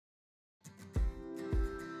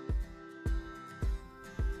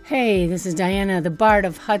Hey, this is Diana, the Bard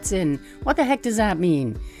of Hudson. What the heck does that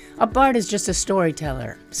mean? A bard is just a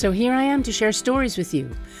storyteller. So here I am to share stories with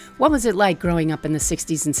you. What was it like growing up in the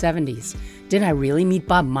 60s and 70s? Did I really meet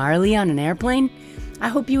Bob Marley on an airplane? I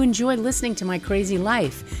hope you enjoy listening to my crazy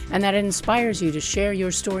life and that it inspires you to share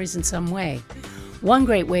your stories in some way. One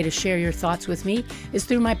great way to share your thoughts with me is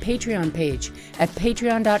through my Patreon page at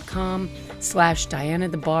patreon.com/Diana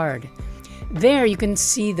the Bard. There you can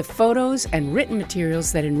see the photos and written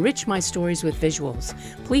materials that enrich my stories with visuals.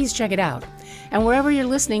 Please check it out. And wherever you're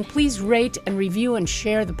listening, please rate and review and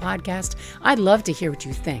share the podcast. I'd love to hear what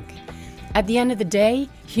you think. At the end of the day,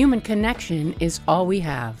 human connection is all we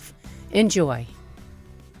have. Enjoy.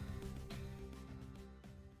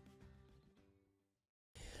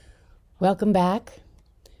 Welcome back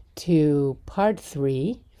to part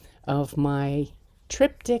 3 of my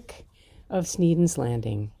triptych of Sneden's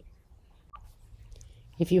Landing.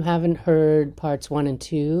 If you haven't heard parts 1 and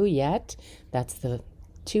 2 yet, that's the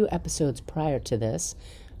 2 episodes prior to this,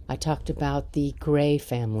 I talked about the Gray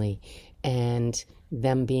family and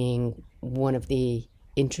them being one of the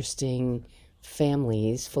interesting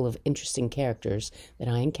families full of interesting characters that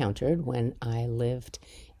I encountered when I lived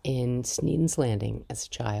in Sneden's Landing as a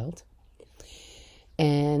child.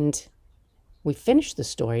 And we finished the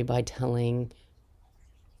story by telling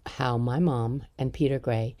how my mom and Peter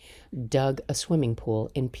Gray dug a swimming pool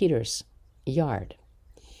in Peter's yard.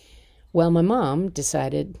 Well, my mom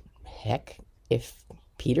decided, heck, if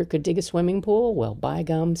Peter could dig a swimming pool, well, by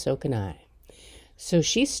gum, so can I. So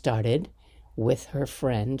she started with her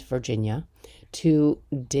friend, Virginia, to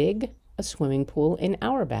dig a swimming pool in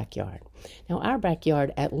our backyard. Now, our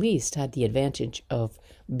backyard at least had the advantage of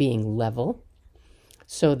being level,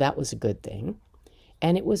 so that was a good thing.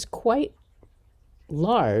 And it was quite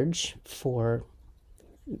large for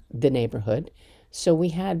the neighborhood, so we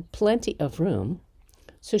had plenty of room.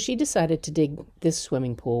 So she decided to dig this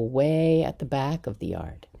swimming pool way at the back of the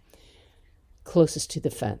yard, closest to the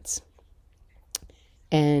fence.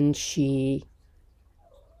 And she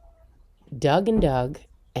dug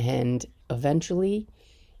and eventually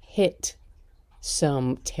hit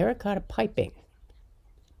some terracotta piping,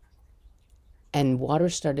 and water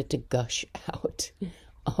started to gush out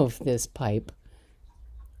of this pipe.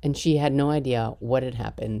 And she had no idea what had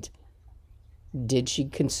happened. Did she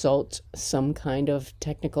consult some kind of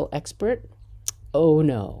technical expert? Oh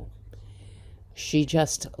no. She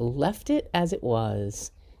just left it as it was.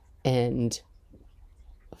 And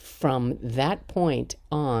from that point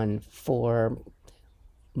on, for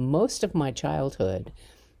most of my childhood,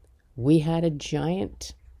 we had a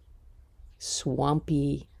giant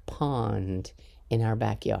swampy pond in our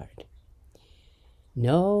backyard.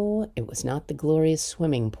 No, it was not the glorious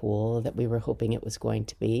swimming pool that we were hoping it was going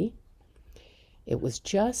to be. It was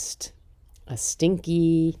just a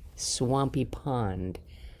stinky, swampy pond.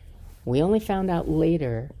 We only found out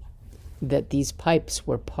later that these pipes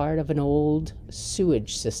were part of an old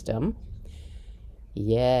sewage system.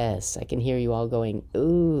 Yes, I can hear you all going,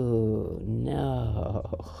 ooh,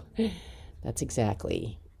 no. That's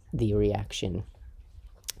exactly the reaction.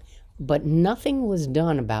 But nothing was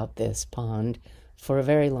done about this pond for a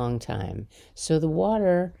very long time. So the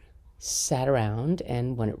water sat around,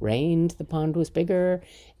 and when it rained, the pond was bigger,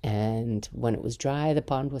 and when it was dry, the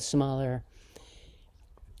pond was smaller.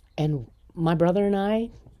 And my brother and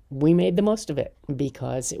I, we made the most of it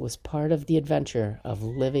because it was part of the adventure of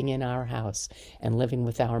living in our house and living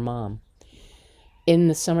with our mom. In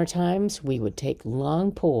the summer times, we would take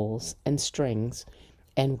long poles and strings,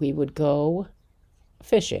 and we would go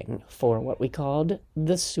fishing for what we called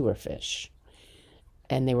the sewer fish.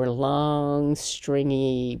 And they were long,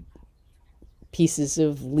 stringy pieces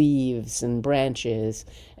of leaves and branches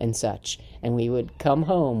and such. And we would come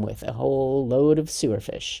home with a whole load of sewer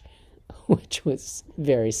fish, which was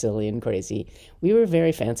very silly and crazy. We were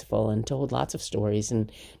very fanciful and told lots of stories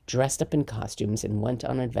and dressed up in costumes and went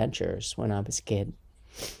on adventures when I was a kid.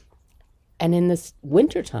 And in this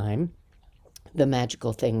wintertime, the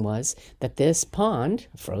magical thing was that this pond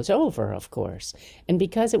froze over, of course. And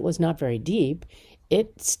because it was not very deep,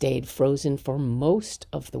 it stayed frozen for most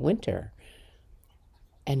of the winter,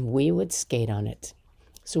 and we would skate on it.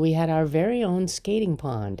 So we had our very own skating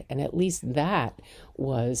pond, and at least that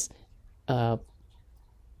was a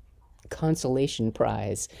consolation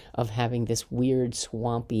prize of having this weird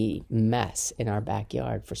swampy mess in our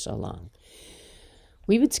backyard for so long.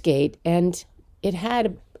 We would skate, and it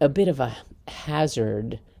had a bit of a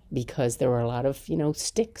hazard because there were a lot of,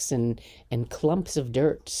 sticks and clumps of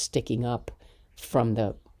dirt sticking up from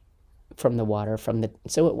the water,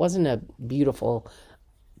 so it wasn't a beautiful,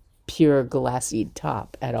 pure glassy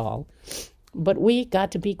top at all. But we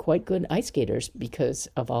got to be quite good ice skaters because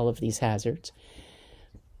of all of these hazards.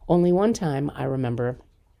 Only one time I remember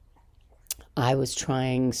I was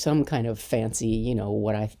trying some kind of fancy,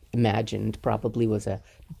 what I imagined probably was a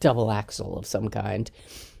double axel of some kind.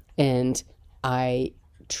 And I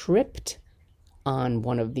tripped on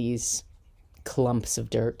one of these clumps of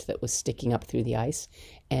dirt that was sticking up through the ice,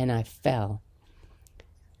 and I fell.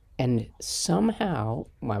 And somehow,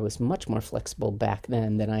 I was much more flexible back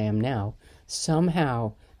then than I am now,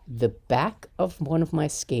 somehow the back of one of my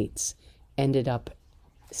skates ended up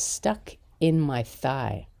stuck in my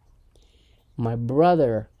thigh. My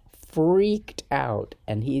brother freaked out,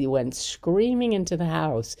 and he went screaming into the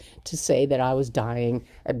house to say that I was dying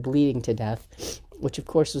and bleeding to death, which of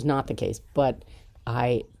course was not the case. But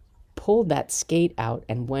I pulled that skate out,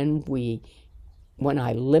 and when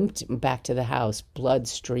I limped back to the house, blood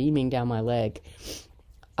streaming down my leg,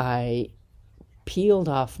 I peeled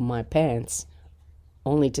off my pants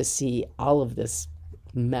only to see all of this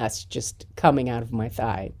mess just coming out of my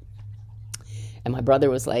thigh. And my brother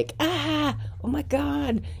was like, oh my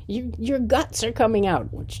God, your guts are coming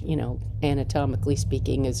out, which, anatomically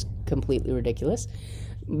speaking is completely ridiculous.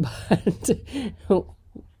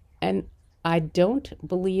 And I don't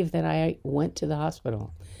believe that I went to the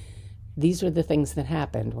hospital. These were the things that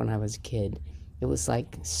happened when I was a kid. It was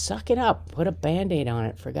like, suck it up, put a Band-Aid on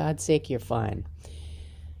it, for God's sake, you're fine.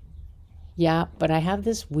 Yeah, but I have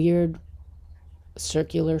this weird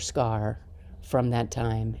circular scar from that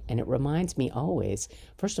time, and it reminds me always,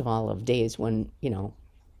 first of all, of days when,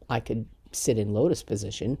 I could sit in lotus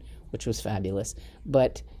position, which was fabulous,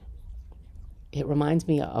 but it reminds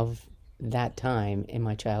me of that time in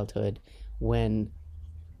my childhood when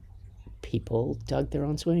people dug their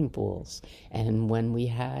own swimming pools, and when we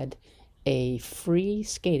had a free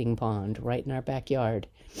skating pond right in our backyard.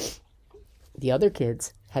 The other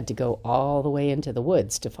kids had to go all the way into the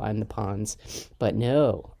woods to find the ponds, but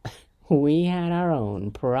no, we had our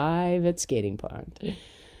own private skating pond,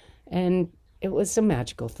 and it was a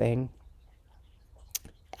magical thing.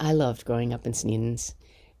 I loved growing up in Sneedens,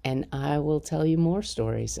 and I will tell you more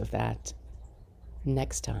stories of that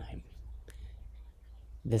next time.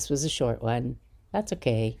 This was a short one. That's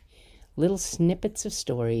okay. Little snippets of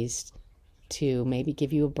stories to maybe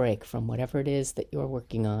give you a break from whatever it is that you're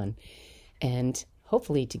working on, and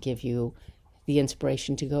hopefully to give you the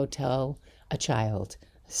inspiration to go tell a child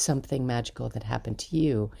something magical that happened to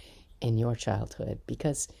you in your childhood,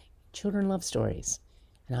 because children love stories.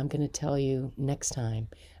 And I'm going to tell you next time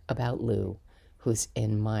about Lou, who's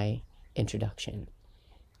in my introduction,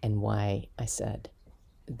 and why I said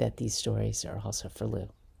that these stories are also for Lou.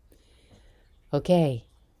 Okay,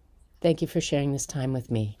 thank you for sharing this time with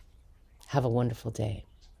me. Have a wonderful day.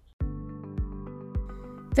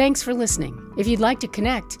 Thanks for listening. If you'd like to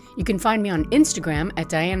connect, you can find me on Instagram at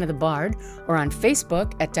Diana the Bard or on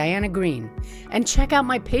Facebook at Diana Green. And check out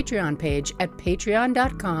my Patreon page at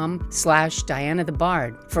patreon.com/Diana the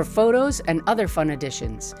Bard for photos and other fun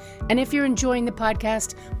additions. And if you're enjoying the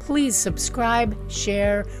podcast, please subscribe,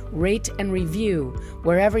 share, rate, and review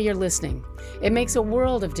wherever you're listening. It makes a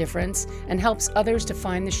world of difference and helps others to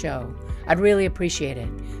find the show. I'd really appreciate it.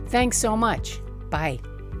 Thanks so much. Bye.